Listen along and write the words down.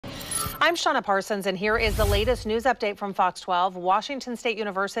I'm Shauna Parsons, and here is the latest news update from Fox 12. Washington State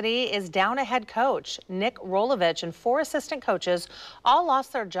University is down a head coach. Nick Rolovich and 4 assistant coaches all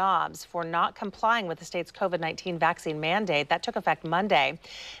lost their jobs for not complying with the state's COVID-19 vaccine mandate that took effect Monday.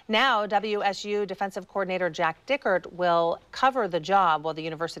 Now, WSU defensive coordinator Jack Dickert will cover the job while the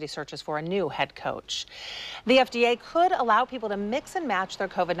university searches for a new head coach. The FDA could allow people to mix and match their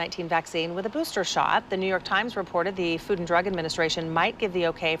COVID-19 vaccine with a booster shot. The New York Times reported the Food and Drug Administration might give the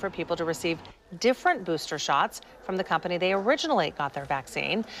okay for people to receive different booster shots from the company they originally got their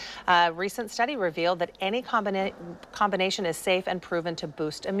vaccine. A recent study revealed that any combination is safe and proven to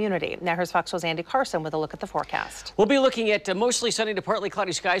boost immunity. Now here's Fox 12's Andy Carson with a look at the forecast. We'll be looking at mostly sunny to partly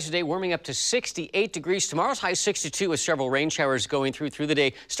cloudy skies today, warming up to 68 degrees. Tomorrow's high 62 with several rain showers going through the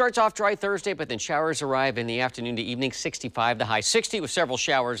day. Starts off dry Thursday, but then showers arrive in the afternoon to evening. 65 the high 60 with several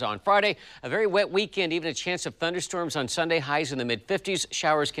showers on Friday. A very wet weekend, even a chance of thunderstorms on Sunday. Highs in the mid-50s.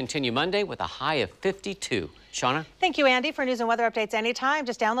 Showers continue Monday with a high of 52. Shauna? Thank you, Andy. For news and weather updates anytime,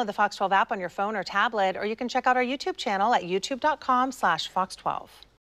 just download the Fox 12 app on your phone or tablet, or you can check out our YouTube channel at youtube.com/Fox12.